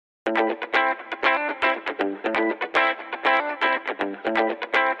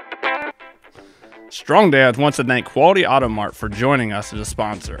Strong Dads wants to thank Quality Auto Mart for joining us as a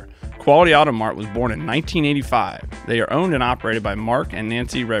sponsor. Quality Auto Mart was born in 1985. They are owned and operated by Mark and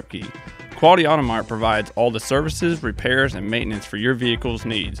Nancy Repke. Quality Auto Mart provides all the services, repairs, and maintenance for your vehicle's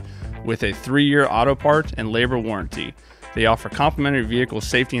needs with a 3-year auto parts and labor warranty. They offer complimentary vehicle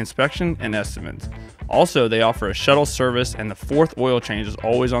safety inspection and estimates. Also, they offer a shuttle service, and the 4th oil change is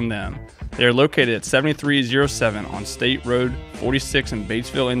always on them. They are located at 7307 on State Road 46 in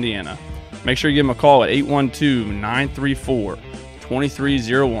Batesville, Indiana. Make sure you give them a call at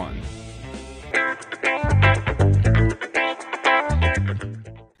 812-934-2301.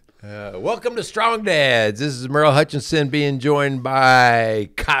 Welcome to Strong Dads. This is Merle Hutchinson being joined by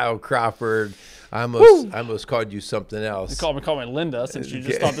Kyle Crawford. I almost called you something else. Call me Linda, since you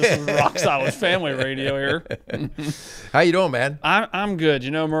just thought this was rock solid family radio here. How you doing, man? I'm good.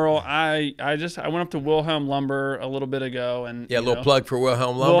 You know, Merle, I went up to Wilhelm Lumber a little bit ago, and a little plug for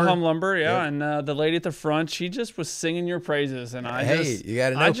Wilhelm Lumber. Wilhelm Lumber, yeah. Yep. And the lady at the front, she just was singing your praises, and you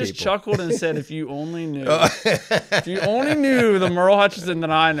gotta know I just people. chuckled and said, "If you only knew, if you only knew the Merle Hutchinson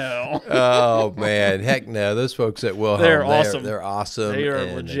that I know." Oh man, heck no! Those folks at Wilhelm, they're awesome. They're awesome. They are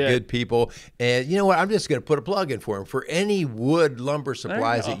and legit good people. And you know what? I'm just going to put a plug in for them for any wood lumber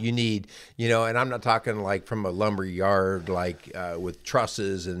supplies that you need. You know, and I'm not talking like from a lumber yard, like with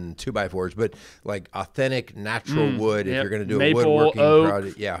trusses and 2x4s, but like authentic natural wood. If you're going to do Maple, a woodworking oak,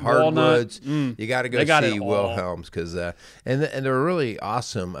 project, hardwoods, you got to go see Wilhelms because and they're really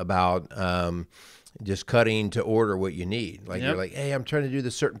awesome about. Just cutting to order what you need. Like you're like, hey, I'm trying to do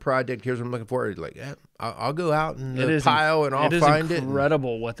this certain project. Here's what I'm looking for. You're like, yeah, I'll go out in the pile and I'll find it. It is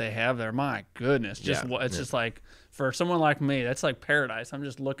incredible what they have there. My goodness, it's just like for someone like me, that's like paradise. I'm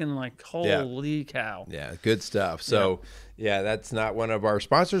just looking like, holy cow. Yeah, good stuff. So yeah, that's not one of our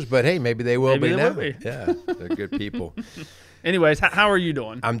sponsors, but hey, maybe they will be now. Yeah, they're good people. Anyways, how are you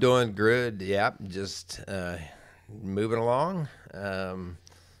doing? I'm doing good. Yeah, just moving along.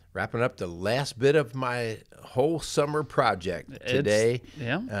 Wrapping up the last bit of my whole summer project today.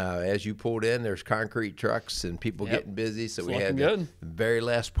 As you pulled in, there's concrete trucks and people getting busy. So we had the very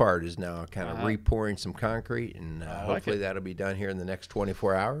last part is now kind of repouring some concrete, and hopefully that'll be done here in the next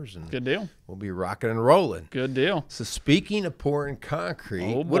 24 hours. And good deal. We'll be rocking and rolling. Good deal. So speaking of pouring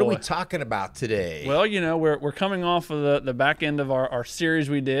concrete, what are we talking about today? Well, you know, we're coming off of the back end of our series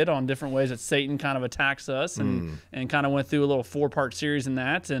we did on different ways that Satan kind of attacks us, and kind of went through a little 4-part series in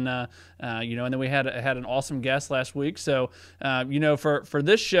that, and you know, and then we had an awesome guest last week. So you know, for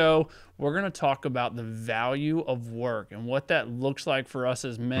this show, we're going to talk about the value of work and what that looks like for us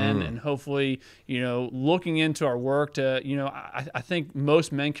as men, and hopefully, you know, looking into our work to, you know, I think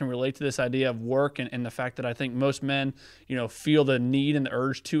most men can relate to this idea of work, and the fact that I think most men, you know, feel the need and the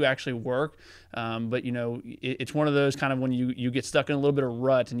urge to actually work. But, you know, it's one of those kind of when you get stuck in a little bit of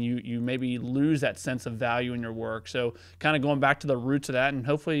rut and you maybe lose that sense of value in your work. So kind of going back to the roots of that, and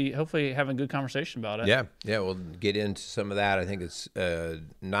hopefully having a good conversation about it. Yeah, we'll get into some of that. I think it's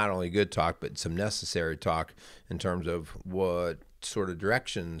not only good talk, but some necessary talk in terms of what sort of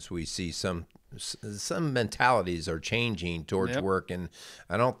directions we see some mentalities are changing towards work, and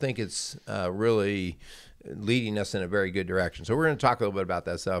I don't think it's really leading us in a very good direction. So we're going to talk a little bit about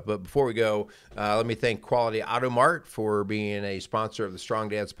that stuff. But before we go, let me thank Quality Auto Mart for being a sponsor of the Strong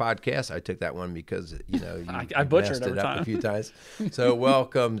Dads podcast. I took that one because, you know, I butchered messed it up a few times. So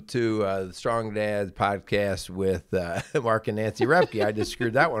welcome to the Strong Dads podcast with Mark and Nancy Repke. I just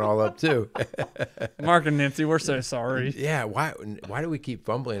screwed that one all up too. Mark and Nancy, we're so sorry. Yeah, why do we keep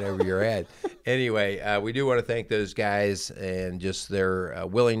fumbling over your ad? Anyway, we do want to thank those guys and just their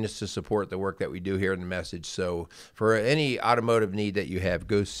willingness to support the work that we do here in the message. So for any automotive need that you have,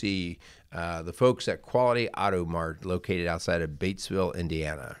 go see the folks at Quality Auto Mart located outside of Batesville,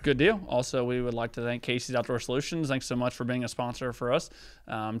 Indiana. Good deal. Also, we would like to thank Casey's Outdoor Solutions. Thanks so much for being a sponsor for us.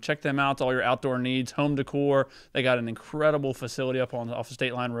 Check them out, all your outdoor needs, home decor. They got an incredible facility up off of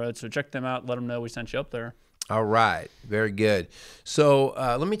State Line Road. So check them out. Let them know we sent you up there. All right. Very good. So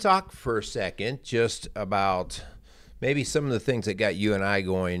let me talk for a second just about maybe some of the things that got you and I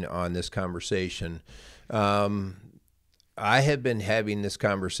going on this conversation. I have been having this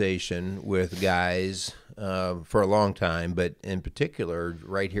conversation with guys for a long time, but in particular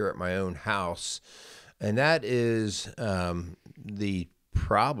right here at my own house, and that is the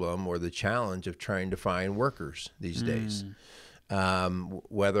problem or the challenge of trying to find workers these days.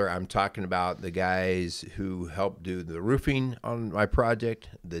 Whether I'm talking about the guys who help do the roofing on my project,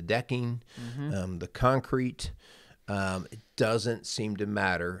 the decking, the concrete, it doesn't seem to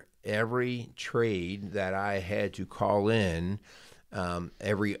matter. Every trade that I had to call in,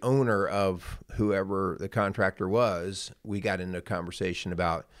 every owner of whoever the contractor was, we got into a conversation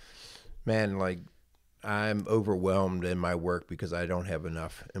about, man, like, I'm overwhelmed in my work because I don't have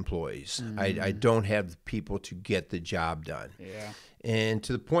enough employees. I don't have the people to get the job done. Yeah. And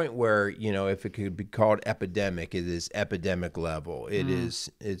to the point where, if it could be called epidemic, it is epidemic level.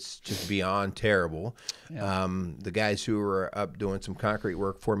 It's just beyond terrible. Yeah. The guys who are up doing some concrete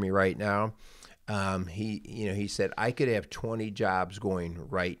work for me right now, he said, I could have 20 jobs going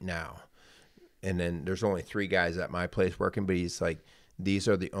right now. And then there's only 3 guys at my place working, but he's like, these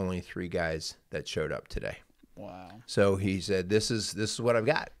are the only 3 guys that showed up today. Wow. So he said, this is what I've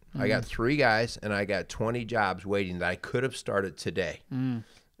got. I got 3 guys and I got 20 jobs waiting that I could have started today.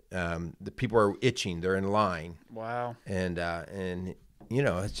 The people are itching. They're in line. Wow. And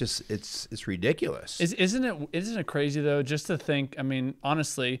it's just, it's ridiculous. Isn't it crazy though, just to think, I mean,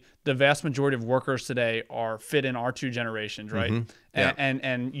 honestly, the vast majority of workers today fit in our 2 generations, right? Yeah.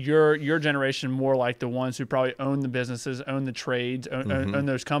 And your generation more like the ones who probably own the businesses, own the trades, own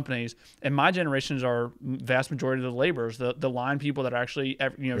those companies. And my generations are vast majority of the laborers, the line people that are actually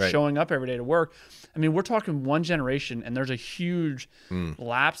Right. showing up every day to work. I mean, we're talking one generation, and there's a huge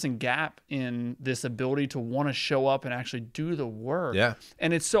lapse and gap in this ability to want to show up and actually do the work. Yeah.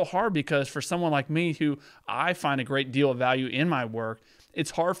 And it's so hard because for someone like me, who I find a great deal of value in my work,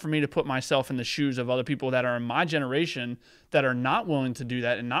 it's hard for me to put myself in the shoes of other people that are in my generation that are not willing to do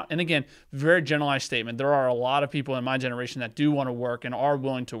that. And again, very generalized statement. There are a lot of people in my generation that do want to work and are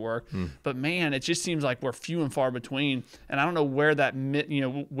willing to work, but man, it just seems like we're few and far between. And I don't know where that,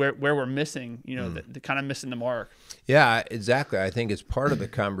 where we're missing, the kind of missing the mark. Yeah, exactly. I think it's part of the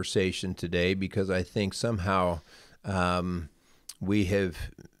conversation today because I think somehow we have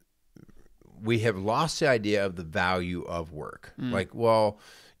lost the idea of the value of work. Like, well,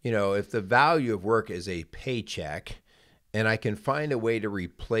 if the value of work is a paycheck and I can find a way to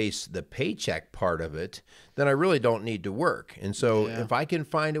replace the paycheck part of it, then I really don't need to work. And so if I can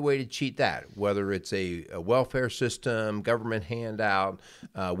find a way to cheat that, whether it's a welfare system, government handout,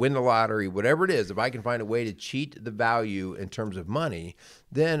 win the lottery, whatever it is, if I can find a way to cheat the value in terms of money,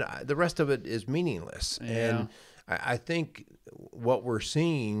 then the rest of it is meaningless. Yeah. And I think what we're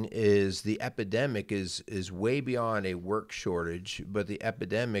seeing is the epidemic is way beyond a work shortage, but the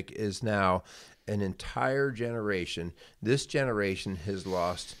epidemic is now an entire generation. This generation has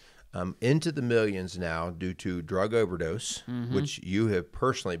lost into the millions now due to drug overdose, which you have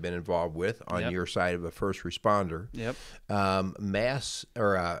personally been involved with on your side of a first responder. Yep. Mass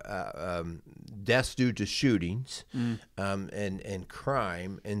or deaths due to shootings and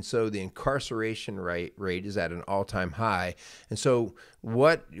crime. And so the incarceration rate is at an all-time high. And so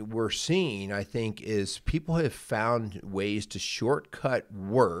what we're seeing, I think, is people have found ways to shortcut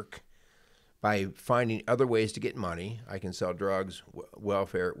work by finding other ways to get money. I can sell drugs,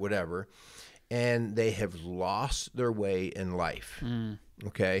 welfare, whatever. And they have lost their way in life.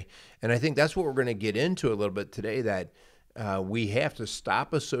 Okay? And I think that's what we're going to get into a little bit today, that we have to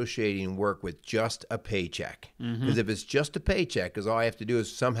stop associating work with just a paycheck. Because if it's just a paycheck, because all I have to do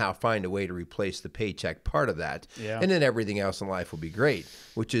is somehow find a way to replace the paycheck part of that, and then everything else in life will be great,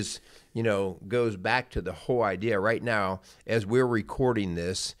 which is, goes back to the whole idea. Right now, as we're recording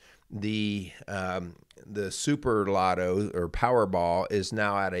this, the Super Lotto or Powerball is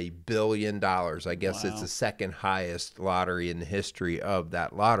now at $1 billion. I guess it's the second highest lottery in the history of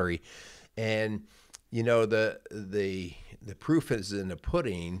that lottery. And the proof is in the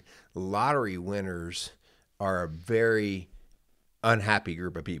pudding. Lottery winners are a very unhappy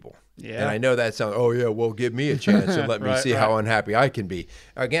group of people. Yeah. And I know that sounds, well, give me a chance and let me see how unhappy I can be.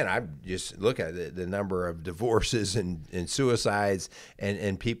 Again, I just look at the number of divorces and suicides,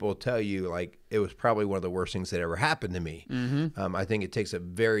 and people tell you, like, it was probably one of the worst things that ever happened to me. I think it takes a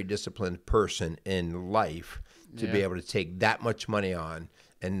very disciplined person in life to be able to take that much money on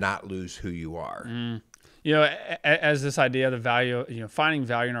and not lose who you are. As this idea of the value, finding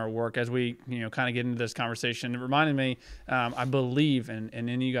value in our work, as we, kind of get into this conversation, it reminded me, I believe, and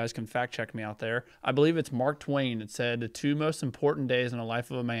any of you guys can fact check me out there, I believe it's Mark Twain that said the 2 most important days in the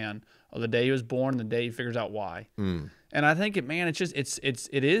life of a man are the day he was born and the day he figures out why. And I think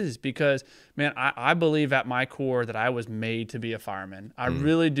it is because, man, I believe at my core that I was made to be a fireman. I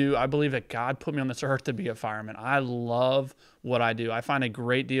really do. I believe that God put me on this earth to be a fireman. I love what I do. I find a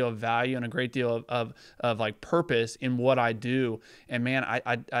great deal of value and a great deal of like purpose in what I do. And man,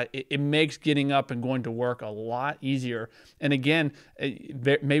 it makes getting up and going to work a lot easier. And again,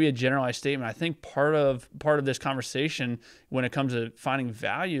 maybe a generalized statement. I think part of this conversation when it comes to finding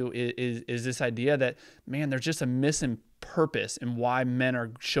value is this idea that, man, there's just a missing purpose and why men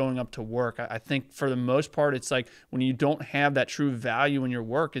are showing up to work. I think for the most part, it's like when you don't have that true value in your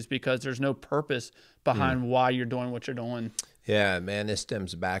work is because there's no purpose behind why you're doing what you're doing. Yeah, man, this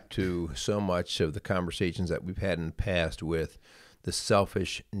stems back to so much of the conversations that we've had in the past with the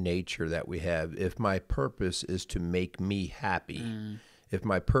selfish nature that we have. If my purpose is to make me happy, if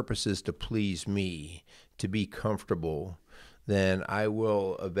my purpose is to please me, to be comfortable, then I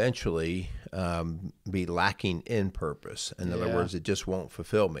will eventually be lacking in purpose. In other words, it just won't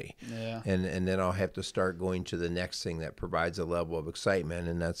fulfill me. Yeah. And then I'll have to start going to the next thing that provides a level of excitement,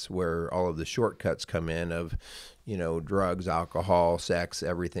 and that's where all of the shortcuts come in of, you know, drugs, alcohol, sex,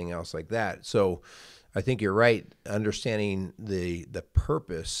 everything else like that. So I think you're right, understanding the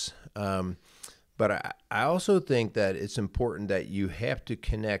purpose. But I also think that it's important that you have to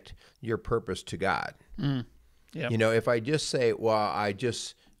connect your purpose to God. Yep. You know, if I just say, well,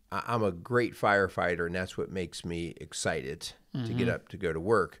 I'm a great firefighter and that's what makes me excited to get up to go to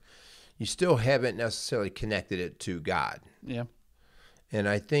work, you still haven't necessarily connected it to God. Yeah. And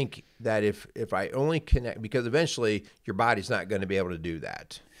I think that if I only connect, because eventually your body's not going to be able to do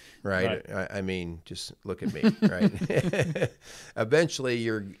that, right? I mean, just look at me, right? Eventually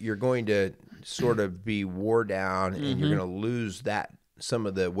you're going to sort of be wore down and you're going to lose some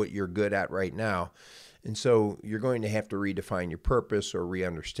of what you're good at right now. And so you're going to have to redefine your purpose or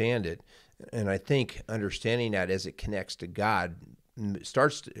re-understand it. And I think understanding that as it connects to God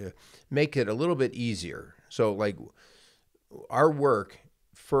starts to make it a little bit easier. So like our work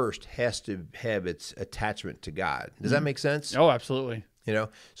first has to have its attachment to God. Does that make sense? Oh, absolutely. You know,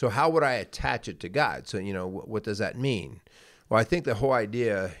 so how would I attach it to God? So, you know, what does that mean? Well, I think the whole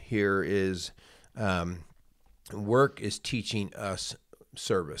idea here is work is teaching us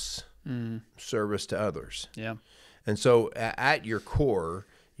service. Service to others. Yeah. And so at your core,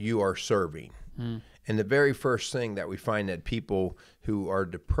 you are serving. And the very first thing that we find that people who are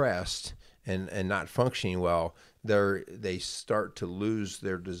depressed and not functioning well, they start to lose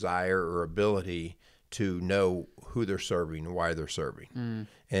their desire or ability to know who they're serving and why they're serving.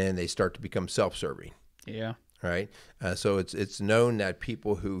 And they start to become self-serving. Yeah. Right. So it's known that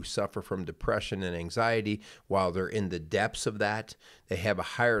people who suffer from depression and anxiety, while they're in the depths of that, they have a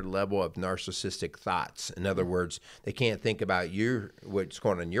higher level of narcissistic thoughts. In other words, they can't think about what's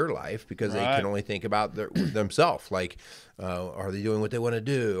going on in your life because they can only think about themselves. Like, are they doing what they want to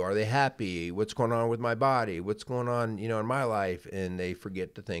do? Are they happy? What's going on with my body? What's going on, you know, in my life? And they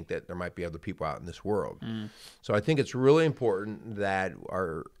forget to think that there might be other people out in this world. So I think it's really important that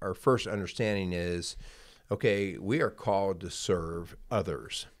our first understanding is, okay, we are called to serve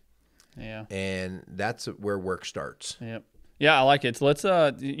others. Yeah. And that's where work starts. Yep. Yeah, I like it. So let's,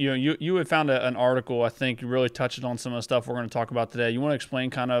 you had found an article, I think you really touched on some of the stuff we're going to talk about today. You want to explain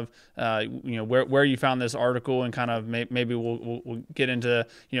kind of, where you found this article and kind of maybe we'll get into,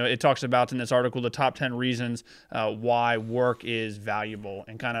 it talks about in this article, the top 10 reasons why work is valuable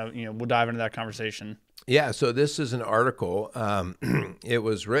and kind of, we'll dive into that conversation. Yeah. So this is an article. It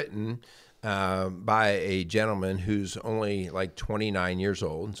was written by a gentleman who's only like 29 years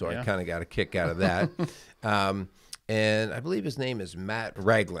old. So I kind of got a kick out of that. And I believe his name is Matt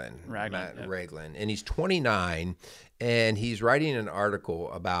Ragland. Matt Ragland. And he's 29, and he's writing an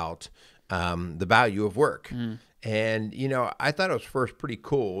article about the value of work. And, I thought it was first pretty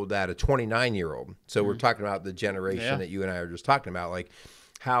cool that a 29-year-old, so we're talking about the generation that you and I are just talking about, like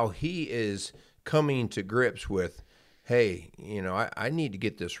how he is coming to grips with, hey, I need to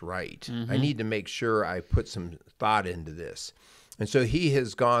get this right. I need to make sure I put some thought into this. And so he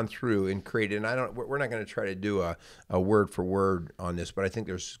has gone through and created, and we're not going to try to do a word for word on this, but I think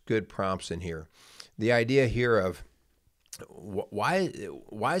there's good prompts in here. The idea here of why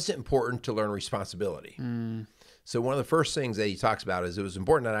is it important to learn responsibility? So one of the first things that he talks about is it was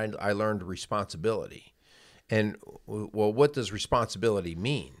important that I learned responsibility. And, well, what does responsibility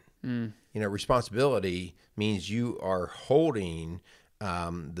mean? Responsibility means you are holding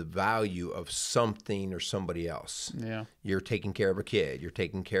the value of something or somebody else. Yeah. You're taking care of a kid. You're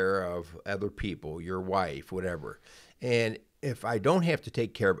taking care of other people, your wife, whatever. And if I don't have to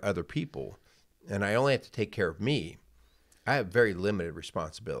take care of other people and I only have to take care of me, I have very limited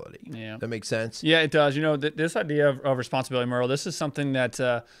responsibility. Yeah. That makes sense? Yeah, it does. This idea of responsibility, Merle, this is something that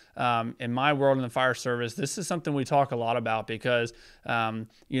in my world in the fire service, this is something we talk a lot about because,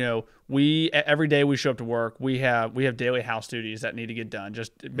 every day we show up to work, we have daily house duties that need to get done.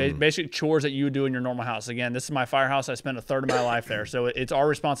 Just basic chores that you would do in your normal house. Again, this is my firehouse. I spent a third of my life there. So it's our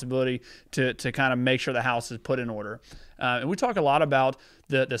responsibility to kind of make sure the house is put in order. And we talk a lot about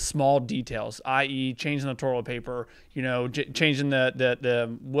the small details, i.e., changing the toilet paper, changing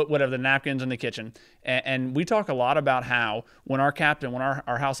the whatever, the napkins in the kitchen. And we talk a lot about how when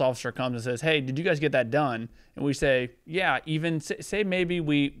our house officer comes and says, "Hey, did you guys get that done?" And we say, "Yeah," even say maybe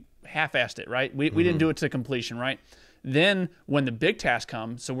we half-assed it, right? We didn't do it to completion, right? Then when the big task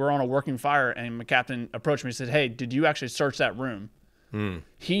comes, so we're on a working fire, and my captain approached me and said, "Hey, did you actually search that room?"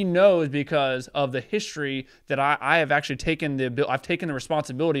 He knows because of the history that I have actually taken the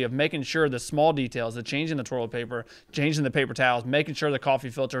responsibility of making sure the small details, the changing the toilet paper, changing the paper towels, making sure the coffee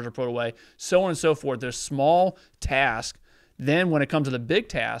filters are put away, so on and so forth. There's small tasks. Then when it comes to the big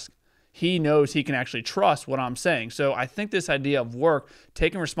task, he knows he can actually trust what I'm saying. So I think this idea of work,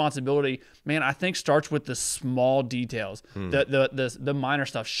 taking responsibility, man, I think starts with the small details, the minor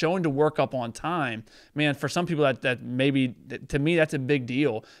stuff, showing to work up on time. Man, for some people that maybe, to me, that's a big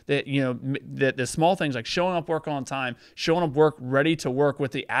deal. That, the small things like showing up work on time, showing up work ready to work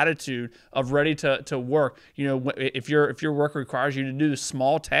with the attitude of ready to work. If your work requires you to do the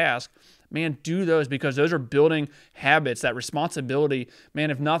small task, man, do those, because those are building habits, that responsibility.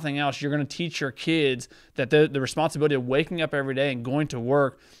 Man, if nothing else, you're going to teach your kids that the responsibility of waking up every day and going to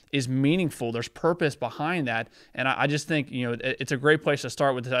work is meaningful. There's purpose behind that. And I just think, it's a great place to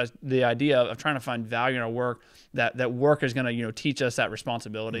start with the idea of trying to find value in our work, that work is going to, teach us that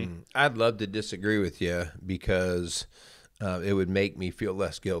responsibility. I'd love to disagree with you because it would make me feel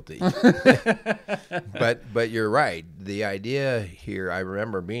less guilty. But you're right. The idea here, I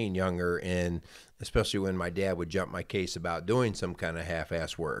remember being younger, and especially when my dad would jump my case about doing some kind of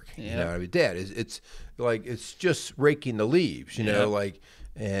half-ass work. Dad, it's like, it's just raking the leaves, and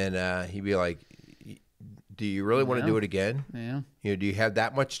he'd be like, "Do you really want to do it again? Yeah. Do you have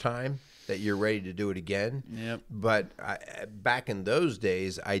that much time that you're ready to do it again?" But back in those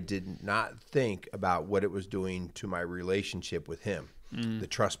days, I did not think about what it was doing to my relationship with him, the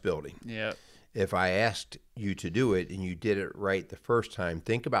trust building. If I asked you to do it and you did it right the first time,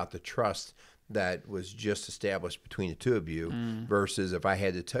 think about the trust that was just established between the two of you versus if I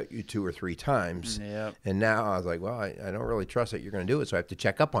had to tell you 2 or 3 times. And now I was like, well, I don't really trust that you're going to do it, so I have to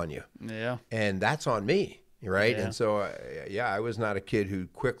check up on you. And that's on me. Right. And so, I was not a kid who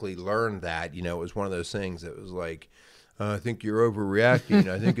quickly learned that. It was one of those things that was like, I think you're overreacting.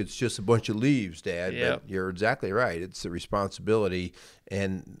 I think it's just a bunch of leaves, Dad. But you're exactly right. It's the responsibility.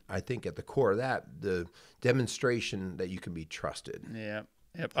 And I think at the core of that, the demonstration that you can be trusted.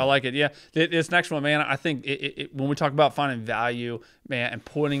 Yep, I like it. Yeah, this next one, man, I think when we talk about finding value, man, and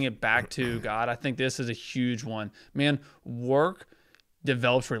putting it back to God, I think this is a huge one. Man, work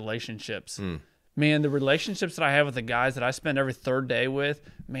develops relationships. Man, the relationships that I have with the guys that I spend every third day with,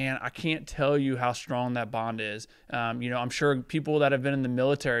 man, I can't tell you how strong that bond is. I'm sure people that have been in the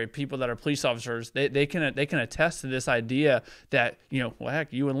military, people that are police officers, they can attest to this idea that, well,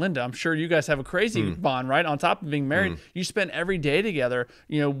 heck, you and Linda, I'm sure you guys have a crazy bond, right? On top of being married, you spend every day together,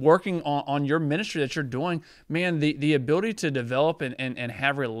 working on your ministry that you're doing. Man, the ability to develop and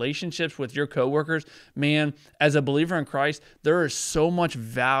have relationships with your coworkers, man, as a believer in Christ, there is so much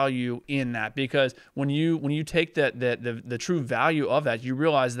value in that, because when you take the true value of that, you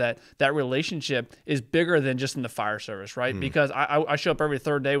realize that relationship is bigger than just in the fire service, right? Because I show up every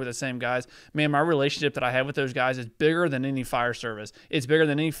third day with the same guys. Man, my relationship that I have with those guys is bigger than any fire service. It's bigger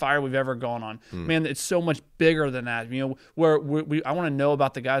than any fire we've ever gone on. Man, it's so much bigger than that. Where I want to know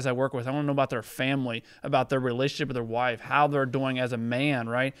about the guys I work with. I want to know about their family, about their relationship with their wife, how they're doing as a man,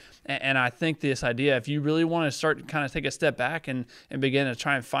 right? And I think this idea, if you really want to start kind of take a step back and begin to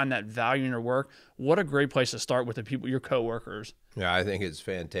try and find that value in your work, what a great place to start with the people, your coworkers. Yeah, I think it's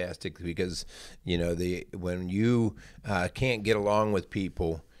fantastic because, when you can't get along with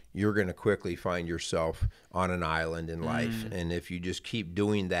people, you're going to quickly find yourself on an island in life. And if you just keep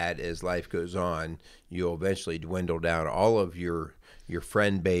doing that as life goes on, you'll eventually dwindle down all of your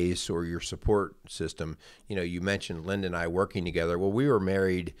friend base or your support system. You mentioned Linda and I working together. Well, we were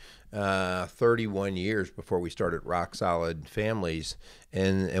married 31 years before we started Rock Solid Families,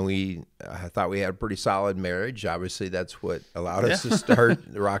 and I thought we had a pretty solid marriage. Obviously, that's what allowed us to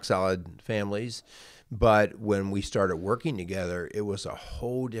start the Rock Solid Families. But when we started working together, it was a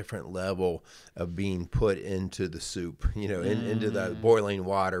whole different level of being put into the soup, into the boiling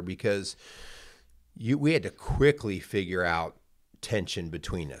water, because we had to quickly figure out tension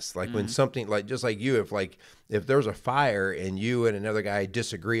between us. Like when something, like just like you, if there's a fire and you and another guy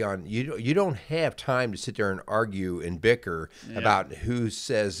disagree on, you don't have time to sit there and argue and bicker about who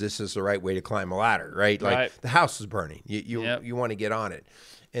says this is the right way to climb a ladder, right? Like the house is burning. You want to get on it.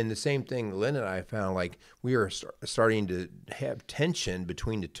 And the same thing, Lynn and I found, like we were starting to have tension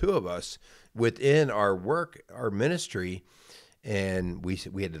between the two of us within our work, our ministry. and we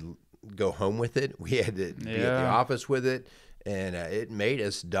had to go home with it. We had to be at the office with it. And it made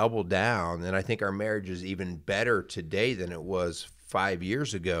us double down. And I think our marriage is even better today than it was 5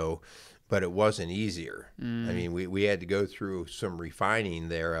 years ago, but it wasn't easier. I mean, we had to go through some refining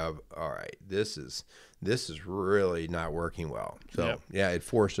there of, all right, this is really not working well. So yeah, it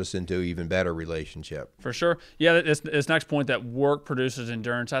forced us into an even better relationship. For sure. Yeah, this next point, that work produces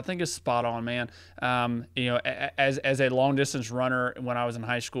endurance, I think is spot on, man. As a long distance runner when I was in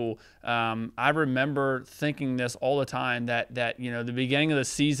high school, I remember thinking this all the time, that the beginning of the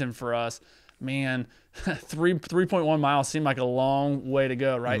season for us, man, 3.1 miles seemed like a long way to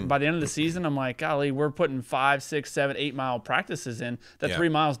go, right? By the end of the season, I'm like, golly, we're putting 5, 6, 7, 8 mile practices in. That 3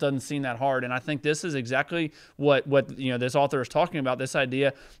 miles doesn't seem that hard. And I think this is exactly what this author is talking about, this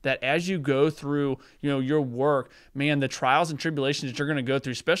idea that as you go through your work, man, the trials and tribulations that you're going to go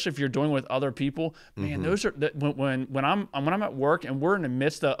through, especially if you're doing with other people, man, those are when I'm at work and we're in the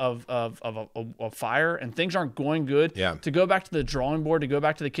midst of a fire and things aren't going good, to go back to the drawing board, to go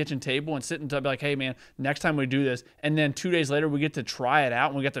back to the kitchen table and sit and be like, hey, man, next time we do this, and then 2 days later we get to try it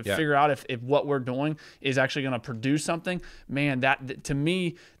out and we get to figure out if what we're doing is actually going to produce something. Man, that to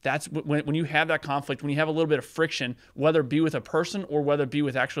me, that's when you have that conflict, when you have a little bit of friction, whether it be with a person or whether it be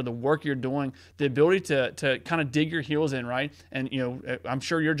with actually the work you're doing, the ability to kind of dig your heels in, right? And I'm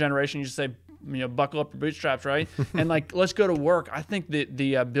sure your generation used to say, buckle up your bootstraps, right? And like, let's go to work. I think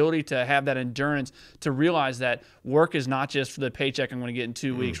the ability to have that endurance, to realize that work is not just for the paycheck I'm going to get in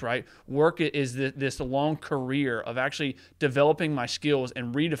 2 weeks, right? Work is this long career of actually developing my skills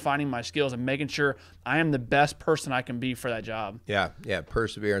and redefining my skills and making sure I am the best person I can be for that job. Yeah,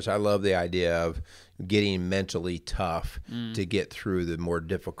 perseverance. I love the idea of getting mentally tough to get through the more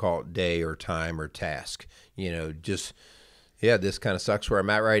difficult day or time or task. This kind of sucks where I'm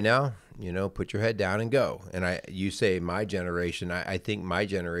at right now. Put your head down and go. And you say my generation, I think my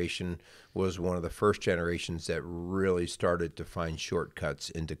generation was one of the first generations that really started to find shortcuts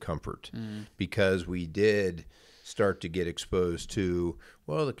into comfort, because we did start to get exposed to,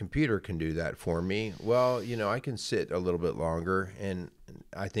 well, the computer can do that for me. Well, I can sit a little bit longer. And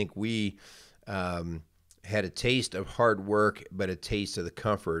I think we had a taste of hard work, but a taste of the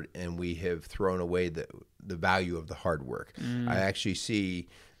comfort, and we have thrown away the value of the hard work. I actually see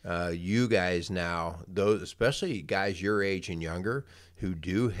you guys now, those, especially guys your age and younger, who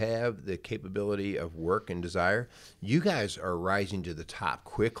do have the capability of work and desire, you guys are rising to the top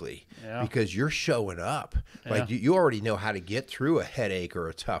quickly because you're showing up. Like you already know how to get through a headache or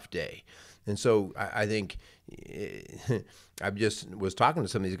a tough day. And so I think I just was talking to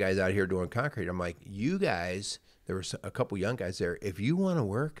some of these guys out here doing concrete. I'm like, you guys, there was a couple young guys there. If you want to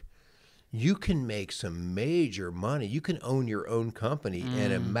work, you can make some major money. You can own your own company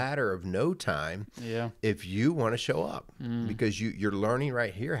in a matter of no time if you want to show up, because you're learning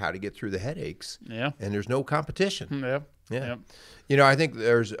right here how to get through the headaches, and there's no competition. I think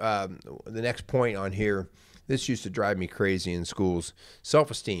there's the next point on here. This used to drive me crazy in schools,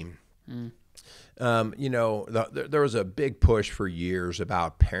 self-esteem. There was a big push for years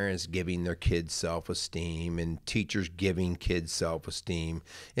about parents giving their kids self-esteem and teachers giving kids self-esteem.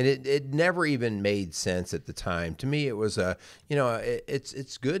 And it never even made sense at the time. To me, it was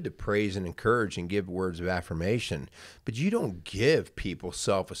it's good to praise and encourage and give words of affirmation, but you don't give people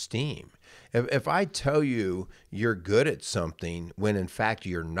self-esteem. If I tell you you're good at something when in fact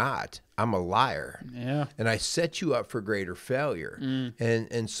you're not, I'm a liar. And I set you up for greater failure.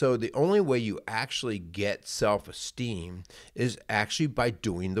 And so the only way you actually get self-esteem is actually by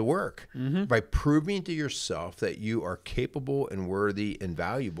doing the work, by proving to yourself that you are capable and worthy and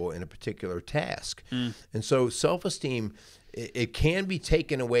valuable in a particular task. And so self-esteem, it can be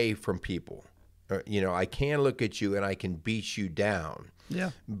taken away from people. I can look at you and I can beat you down.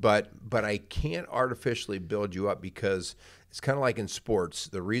 But I can't artificially build you up, because it's kind of like in sports.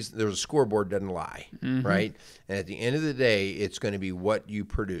 The reason there's a scoreboard doesn't lie, right? And at the end of the day, it's going to be what you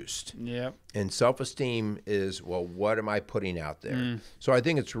produced. And self-esteem is, well, what am I putting out there? So I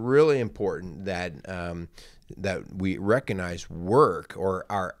think it's really important that that we recognize work, or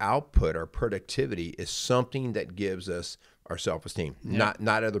our output, our productivity, is something that gives us our self-esteem, not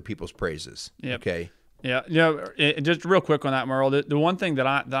other people's praises. Okay. Just real quick on that, Merle. The one thing that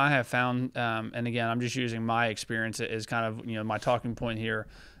I have found, and again, I'm just using my experience as kind of my talking point here.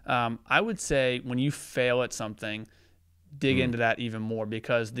 I would say when you fail at something, dig into that even more,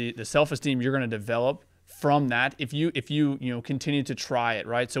 because the self-esteem you're going to develop from that, if you continue to try it,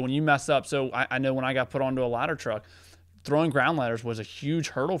 right? So when you mess up, so I know when I got put onto a ladder truck, throwing ground ladders was a huge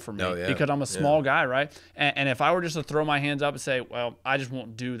hurdle for me because I'm a Yeah. small guy, right? And if I were just to throw my hands up and say, well, I just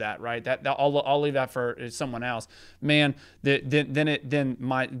won't do that, right? That I'll leave that for someone else. Man, then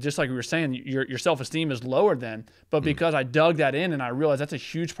my, just like we were saying, your self-esteem is lower then. But because I dug that in and I realized that's a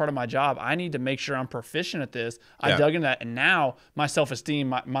huge part of my job, I need to make sure I'm proficient at this. I dug into that, and now my self-esteem,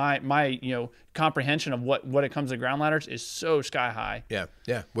 my comprehension of what it comes to ground ladders is so sky high.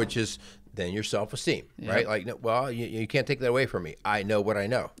 Yeah. Which is then your self-esteem, right? Like, well, you can't take that away from me. I know what I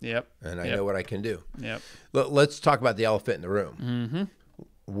know. And I know what I can do. Let's talk about the elephant in the room.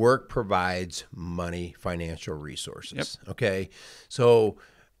 Work provides money, financial resources. Okay. So,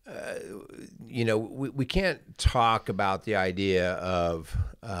 we can't talk about the idea of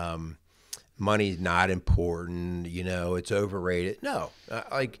money's not important, it's overrated. No,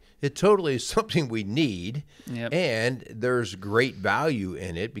 it totally is something we need. And there's great value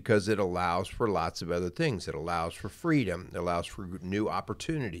in it because it allows for lots of other things. It allows for freedom. It allows for new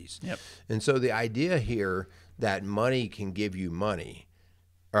opportunities. And so the idea here that money can give you money,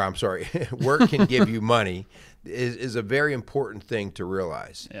 or I'm sorry, work can give you money is a very important thing to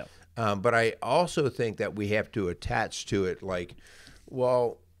realize. But I also think that we have to attach to it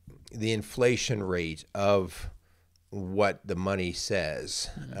the inflation rate of what the money says.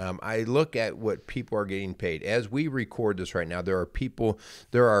 I look at what people are getting paid. As we record this right now, there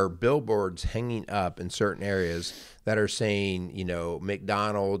are billboards hanging up in certain areas that are saying,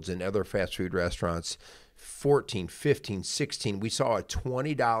 McDonald's and other fast food restaurants, 14, 15, 16. We saw a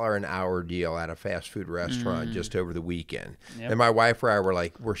 $20 an hour deal at a fast food restaurant just over the weekend. And my wife or I were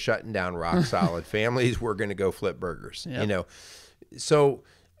like, we're shutting down Rock Solid Families. We're going to go flip burgers, So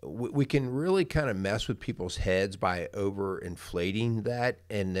we can really kind of mess with people's heads by overinflating that,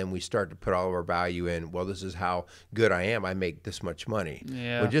 and then we start to put all of our value in, well, this is how good I am. I make this much money.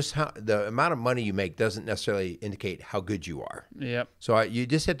 Well, just the amount of money you make doesn't necessarily indicate how good you are. So you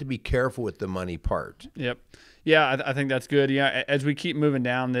just have to be careful with the money part. Yeah, I think that's good. Yeah, as we keep moving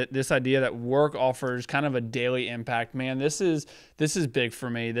down, this idea that work offers kind of a daily impact, man, this is big for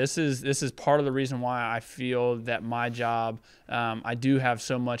me. This is part of the reason why I feel that my job, I do have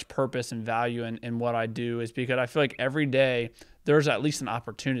so much purpose and value in what I do, is because I feel like every day there's at least an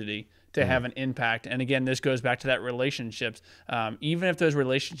opportunity to have an impact. And again, this goes back to that relationships. Even if those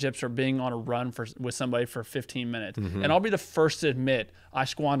relationships are being on a run with somebody for 15 minutes. And I'll be the first to admit, I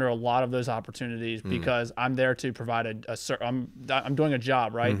squander a lot of those opportunities because I'm there to provide I'm doing a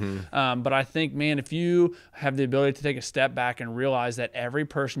job, right? But I think, man, if you have the ability to take a step back and realize that every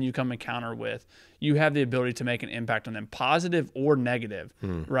person you come encounter with, you have the ability to make an impact on them, positive or negative,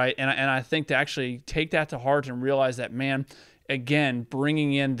 right? And I think to actually take that to heart and realize that, man, again,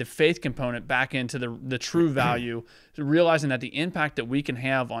 bringing in the faith component back into the true value, realizing that the impact that we can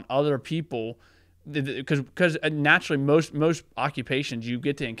have on other people, because naturally most occupations you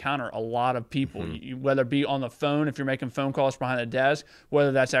get to encounter a lot of people, whether it be on the phone if you're making phone calls behind the desk,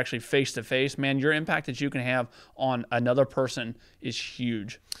 whether that's actually face to face, man, your impact that you can have on another person is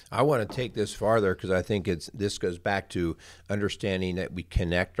huge. I want to take this farther because I think this goes back to understanding that we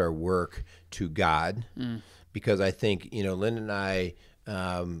connect our work to God. Because I think, Lynn and I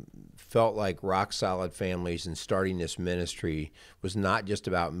felt like Rock Solid Families and starting this ministry was not just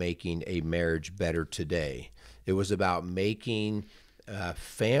about making a marriage better today. It was about making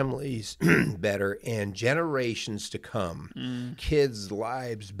families better and generations to come, kids'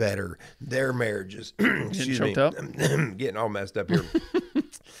 lives better, their marriages. Excuse me, I'm getting all messed up here.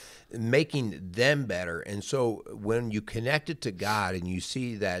 Making them better. And so when you connect it to God and you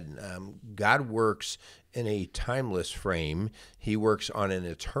see that God works in a timeless frame, he works on an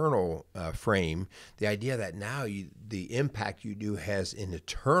eternal frame, the idea that now the impact you do has an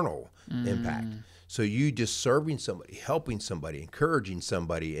eternal impact. So you just serving somebody, helping somebody, encouraging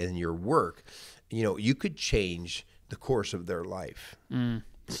somebody in your work, you could change the course of their life.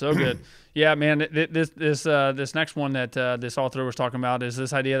 So good. Yeah, man, this next one that this author was talking about is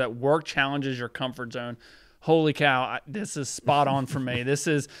this idea that work challenges your comfort zone. Holy cow, this is spot on for me.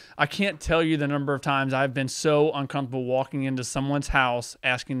 I can't tell you the number of times I've been so uncomfortable walking into someone's house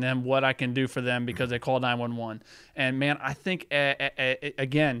asking them what I can do for them because they call 911. And man, I think,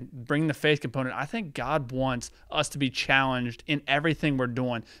 again, bring the faith component. I think God wants us to be challenged in everything we're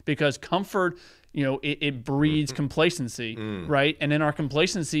doing because comfort, it breeds complacency, right? And in our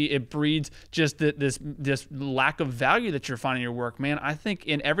complacency, it breeds just this lack of value that you're finding in your work. Man, I think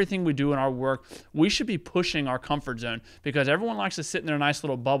in everything we do in our work, we should be pushing our comfort zone because everyone likes to sit in their nice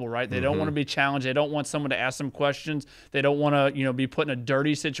little bubble, right? They don't want to be challenged. They don't want someone to ask them questions. They don't want to, be put in a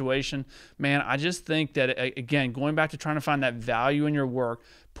dirty situation. Man, I just think that, again, going back to trying to find that value in your work,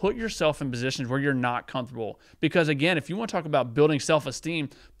 put yourself in positions where you're not comfortable. Because again, if you want to talk about building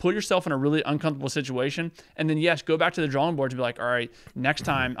self-esteem, put yourself in a really uncomfortable situation. And then yes, go back to the drawing board to be like, all right, next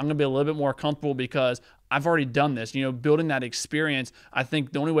time I'm going to be a little bit more comfortable because I've already done this. Building that experience, I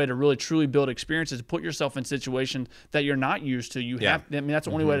think the only way to really truly build experience is to put yourself in situations that you're not used to. That's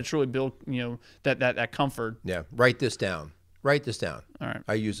the only way to truly build, that comfort. Yeah. Write this down. All right.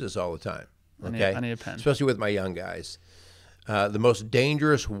 I use this all the time. I need a pen. Especially with my young guys. The most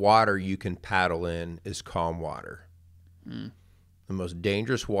dangerous water you can paddle in is calm water. The most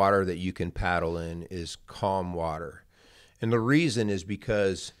dangerous water that you can paddle in is calm water. And the reason is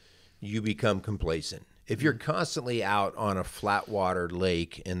because you become complacent. If you're constantly out on a flat watered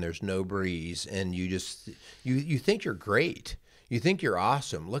lake and there's no breeze and you think you're great. You think you're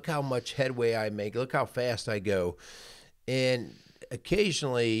awesome. Look how much headway I make. Look how fast I go. And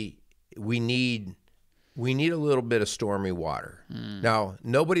occasionally we need a little bit of stormy water. Now,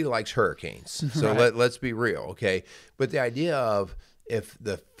 nobody likes hurricanes, so Right. let's be real, okay? But the idea of if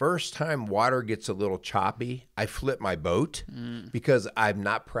the first time water gets a little choppy, I flip my boat because I've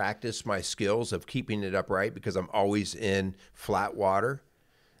not practiced my skills of keeping it upright because I'm always in flat water.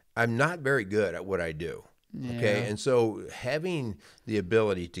 I'm not very good at what I do. Okay. And so having the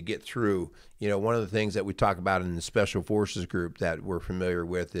ability to get through, one of the things that we talk about in the Special Forces group that we're familiar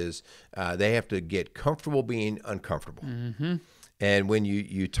with is they have to get comfortable being uncomfortable. And when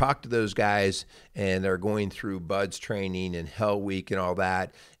you talk to those guys and they're going through BUDS training and Hell Week and all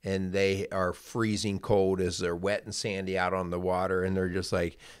that, and they are freezing cold as they're wet and sandy out on the water, and they're just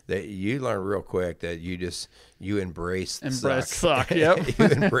like, you learn real quick that you embrace the suck. Yep. You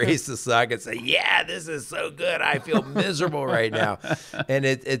embrace the suck and say, yeah, this is so good. I feel miserable right now. And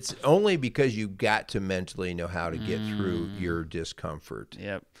it's only because you got to mentally know how to get through your discomfort.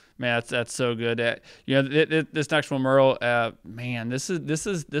 Yep. Man, that's so good. This next one, Merle. Man, this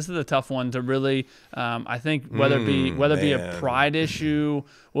is a tough one to really. I think whether it be a pride issue,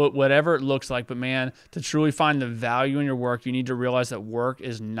 whatever it looks like, but man, to truly find the value in your work, you need to realize that work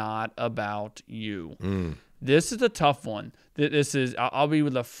is not about you. This is a tough one. I'll be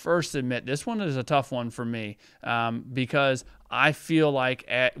the first to admit, this one is a tough one for me because I feel like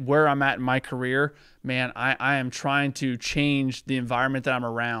at where I'm at in my career, man, I am trying to change the environment that I'm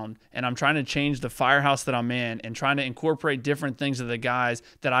around, and I'm trying to change the firehouse that I'm in and trying to incorporate different things of the guys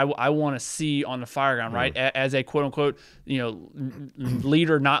that I want to see on the fireground, right? As a quote unquote,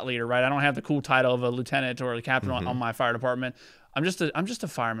 leader, not leader, right? I don't have the cool title of a lieutenant or a captain on my fire department. I'm just a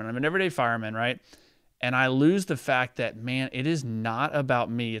fireman. I'm an everyday fireman, right? And I lose the fact that, man, it is not about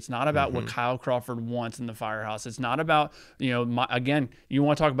me. It's not about what Kyle Crawford wants in the firehouse. It's not about, again, you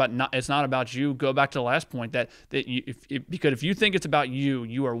want to talk about, it's not about you. Go back to the last point because if you think it's about you,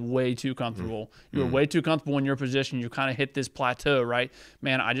 you are way too comfortable. You are way too comfortable in your position. You kind of hit this plateau, right?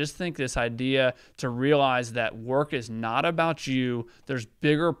 Man, I just think this idea to realize that work is not about you. There's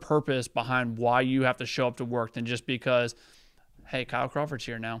bigger purpose behind why you have to show up to work than just because, hey, Kyle Crawford's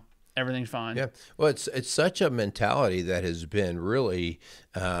here now. Everything's fine. Yeah. Well, it's such a mentality that has been really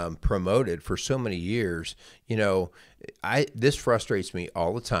promoted for so many years. This frustrates me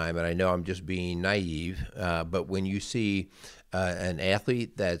all the time, and I know I'm just being naive. But when you see an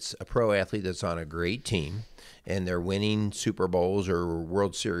athlete that's a pro athlete that's on a great team, and they're winning Super Bowls or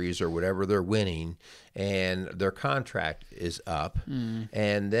World Series or whatever they're winning, and their contract is up,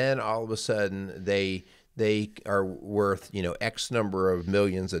 and then all of a sudden they are worth, X number of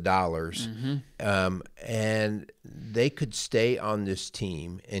millions of dollars, and they could stay on this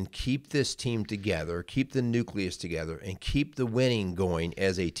team and keep this team together, keep the nucleus together, and keep the winning going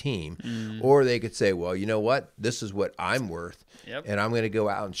as a team. Or they could say, well, you know what? This is what I'm worth, and I'm going to go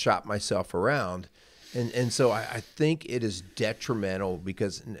out and shop myself around. And so I think it is detrimental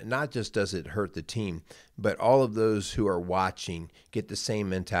because not just does it hurt the team, but all of those who are watching get the same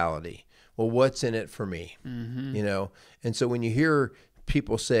mentality. Well, what's in it for me? And so when you hear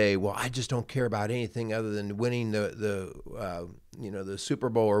people say, well, I just don't care about anything other than winning the Super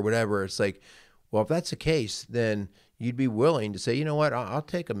Bowl or whatever, it's like, well, if that's the case, then you'd be willing to say, you know what, I'll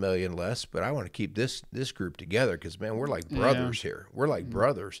take $1 million less, but I want to keep this group together because, man, we're like brothers here. We're like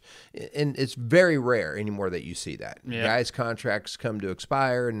brothers. And it's very rare anymore that you see that. Guys' contracts come to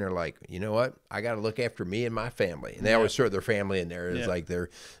expire, and they're like, you know what, I got to look after me and my family. And they always throw their family in there. It's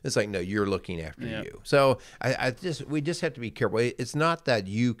like, no, you're looking after you. So we just have to be careful. It's not that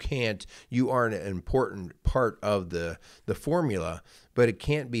you aren't an important part of the formula, but it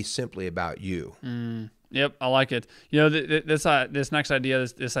can't be simply about you. Yep, I like it. You know, this next idea,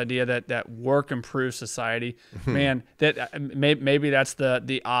 this idea that work improves society, man. That maybe that's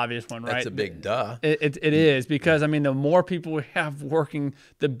the obvious one, right? That's a big duh. It is, because I mean, the more people we have working,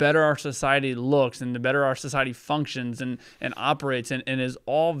 the better our society looks, and the better our society functions and operates, and is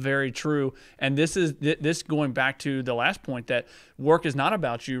all very true. And this going back to the last point, that work is not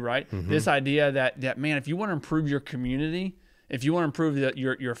about you, right? This idea that man, if you want to improve your community, if you want to improve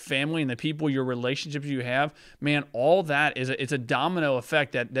your family and the people, your relationships you have, man, all that it's a domino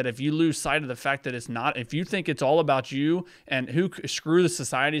effect that if you lose sight of the fact that it's not, if you think it's all about you and screw the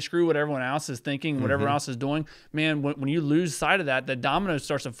society, screw what everyone else is thinking, whatever else is doing, man, when you lose sight of that, the domino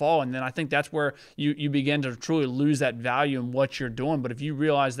starts to fall. And then I think that's where you begin to truly lose that value in what you're doing. But if you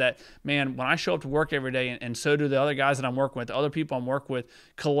realize that, man, when I show up to work every day, and so do the other guys that I'm working with, the other people I'm working with,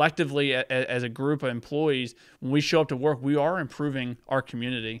 collectively as a group of employees, when we show up to work, we are improving our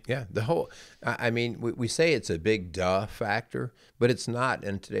community. Yeah, I mean, we say it's a big duh factor, but it's not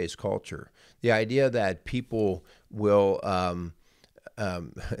in today's culture. The idea that people will, I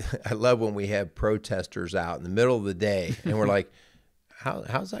love when we have protesters out in the middle of the day, and we're like,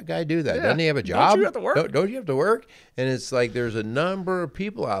 how's that guy do that? Yeah. Doesn't he have a job? Don't you have to work? Don't you have to work? And it's like there's a number of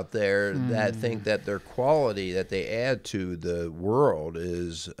people out there that think that their quality that they add to the world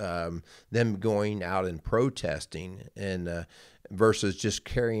is them going out and protesting, and versus just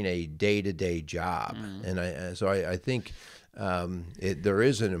carrying a day-to-day job. And so I think there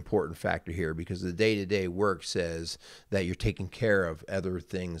is an important factor here, because the day-to-day work says that you're taking care of other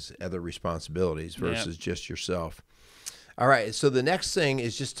things, other responsibilities versus just yourself. All right, so the next thing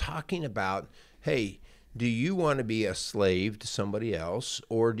is just talking about, hey, do you want to be a slave to somebody else,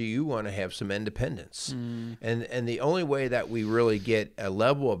 or do you want to have some independence? And the only way that we really get a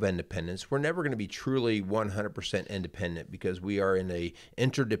level of independence, we're never going to be truly 100% independent, because we are in a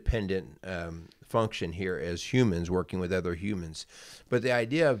interdependent function here as humans working with other humans. But the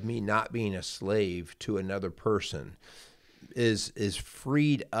idea of me not being a slave to another person is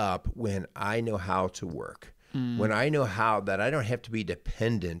freed up when I know how to work. When I know how that I don't have to be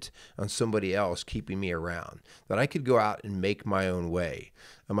dependent on somebody else keeping me around, that I could go out and make my own way.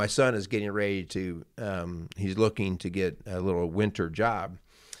 And my son is getting ready to, he's looking to get a little winter job.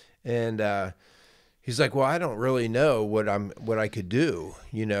 And he's like, well, I don't really know what I could do.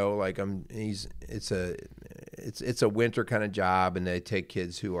 You know, like it's a winter kind of job, and they take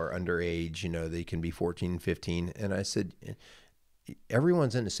kids who are underage, you know, they can be 14, 15. And I said,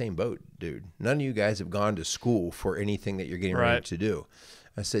 everyone's in the same boat, dude. None of you guys have gone to school for anything that you're getting ready to do.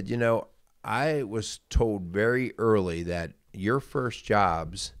 I said, you know, I was told very early that your first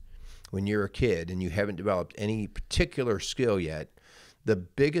jobs when you're a kid and you haven't developed any particular skill yet, the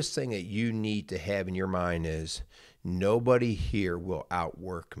biggest thing that you need to have in your mind is nobody here will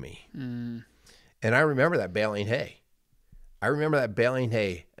outwork me. And I remember that baling hay.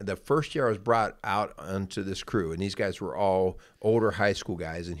 The first year I was brought out onto this crew, and these guys were all older high school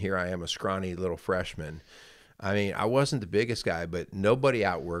guys, and here I am, a scrawny little freshman. I mean, I wasn't the biggest guy, but nobody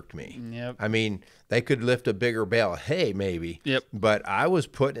outworked me. Yep. I mean, they could lift a bigger bale of hay maybe, but I was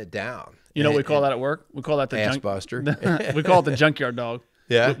putting it down. You know what we call that at work? We call that the ass buster. We call it the junkyard dog.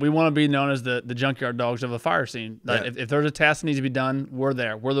 Yeah. We want to be known as the junkyard dogs of a fire scene. Like if there's a task that needs to be done, we're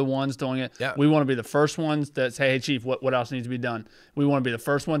there. We're the ones doing it. Yeah. We want to be the first ones that say, hey, Chief, what else needs to be done? We want to be the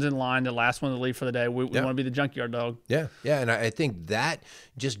first ones in line, the last one to leave for the day. We want to be the junkyard dog. Yeah. Yeah. And I think that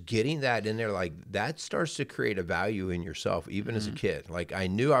just getting that in there, like that starts to create a value in yourself, even as a kid. Like I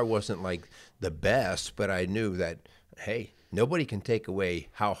knew I wasn't like the best, but I knew that, hey, nobody can take away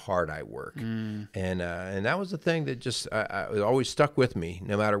how hard I work. And that was the thing that just I always stuck with me.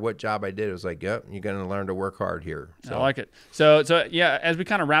 No matter what job I did, it was like, yep, you're going to learn to work hard here. So. I like it. So yeah, as we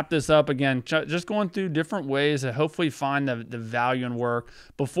kind of wrap this up again, just going through different ways to hopefully find the value in work.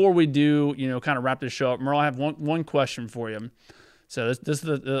 Before we do, kind of wrap this show up, Merle, I have one question for you. So this is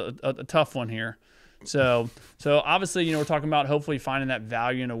a tough one here. So obviously, we're talking about hopefully finding that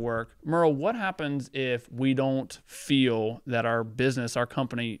value in the work. Merle, what happens if we don't feel that our business, our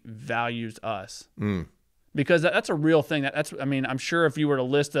company values us? Because that's a real thing. I'm sure if you were to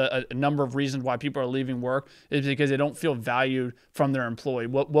list a number of reasons why people are leaving work, it's because they don't feel valued from their employee.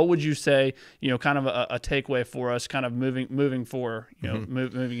 What would you say, kind of a takeaway for us, kind of moving forward,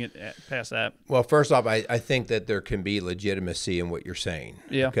 moving it past that? Well, first off, I think that there can be legitimacy in what you're saying.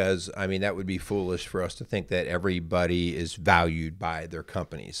 Yeah. Because, that would be foolish for us to think that everybody is valued by their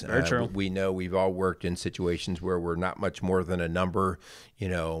companies. Very true. We know we've all worked in situations where we're not much more than a number.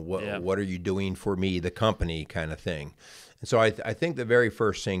 What are you doing for me, the company kind of thing. And so I think the very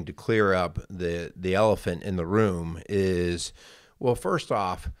first thing to clear up the elephant in the room is, well, first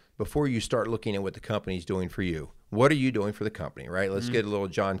off, before you start looking at what the company's doing for you. What are you doing for the company, right? Let's get a little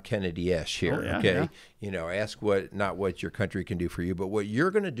John Kennedy-ish here, okay? Yeah. Ask not what your country can do for you, but what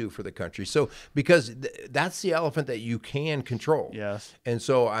you're going to do for the country. So, because that's the elephant that you can control. Yes. And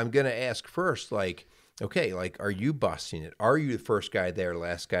so I'm going to ask first, okay, are you busting it? Are you the first guy there,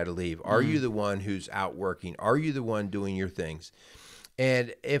 last guy to leave? Are you the one who's out working? Are you the one doing your things?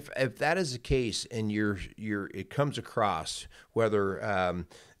 And if that is the case, and it comes across, whether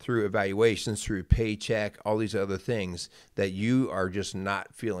through evaluations, through paycheck, all these other things, that you are just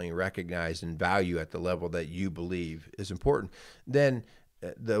not feeling recognized and value at the level that you believe is important, then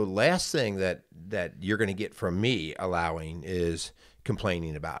the last thing that you're going to get from me allowing is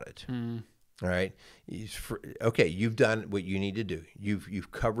complaining about it. All right. Okay, you've done what you need to do.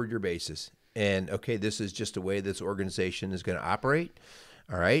 You've covered your bases. And okay, this is just the way this organization is going to operate.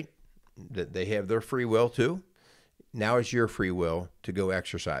 All right. They have their free will too. Now it's your free will to go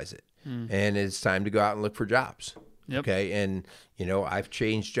exercise it. And it's time to go out and look for jobs. Yep. Okay. And I've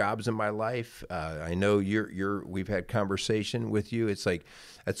changed jobs in my life. I know we've had conversation with you. It's like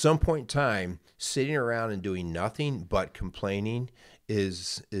at some point in time, sitting around and doing nothing but complaining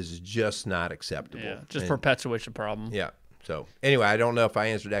is just not acceptable. Yeah, just perpetuates the problem. Yeah. So anyway, I don't know if I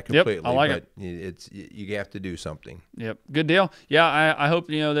answered that completely, I like but you have to do something. Yep, good deal. Yeah, I hope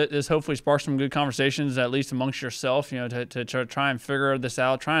that this hopefully sparks some good conversations, at least amongst yourself. To try and figure this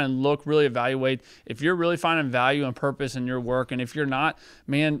out, try and really evaluate if you're really finding value and purpose in your work, and if you're not,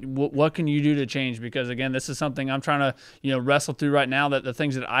 man, what can you do to change? Because again, this is something I'm trying to wrestle through right now. That the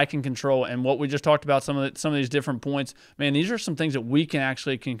things that I can control, and what we just talked about, some of these different points, man, these are some things that we can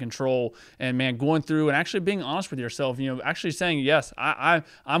control. And man, going through and actually being honest with yourself, actually saying, yes,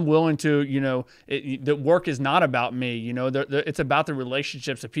 I'm willing to, the work is not about me. It's about the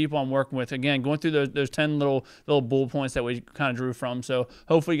relationships, the people I'm working with. Again, going through those 10 little bullet points that we kind of drew from. So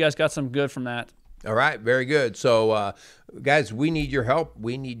hopefully you guys got some good from that. All right, very good. So, guys, we need your help.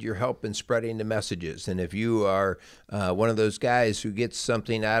 We need your help in spreading the messages. And if you are one of those guys who gets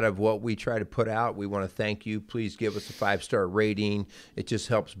something out of what we try to put out, we want to thank you. Please give us a 5-star rating. It just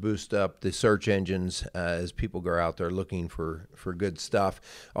helps boost up the search engines as people go out there looking for good stuff.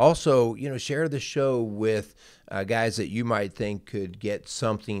 Also, share the show with guys that you might think could get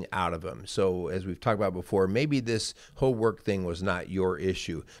something out of them. So as we've talked about before, maybe this whole work thing was not your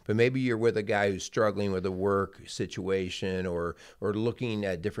issue, but maybe you're with a guy who's struggling with a work situation or looking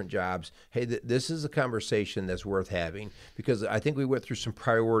at different jobs. Hey, this is a conversation that's worth having, because I think we went through some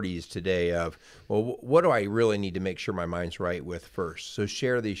priorities today of, well, what do I really need to make sure my mind's right with first? So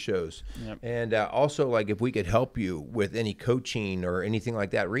share these shows. Yep. And also, if we could help you with any coaching or anything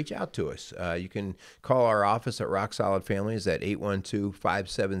like that, reach out to us. You can call our office at Rock Solid Families at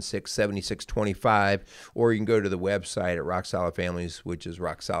 812-576-7625, or you can go to the website at Rock Solid Families, which is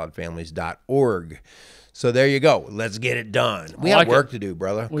rocksolidfamilies.org. So there you go. Let's get it done. We got work to do,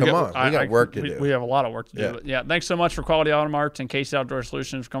 brother. Come on. We got work to do. We have a lot of work to do. Yeah. Thanks so much for Quality Auto Marts and Casey Outdoor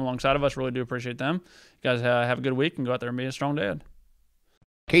Solutions for coming alongside of us. Really do appreciate them. You guys have a good week and go out there and be a strong dad.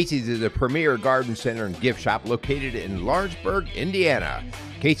 Casey's is a premier garden center and gift shop located in Lawrenceburg, Indiana.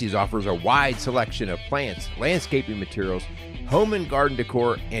 Casey's offers a wide selection of plants, landscaping materials, home and garden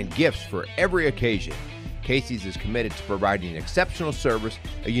decor, and gifts for every occasion. Casey's is committed to providing exceptional service,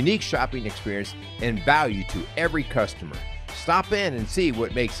 a unique shopping experience, and value to every customer. Stop in and see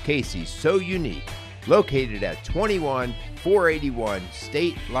what makes Casey's so unique. Located at 21481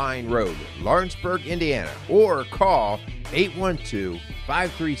 State Line Road, Lawrenceburg, Indiana, or call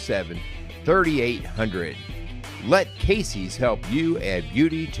 812-537-3800. Let Casey's help you add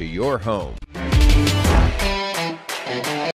beauty to your home.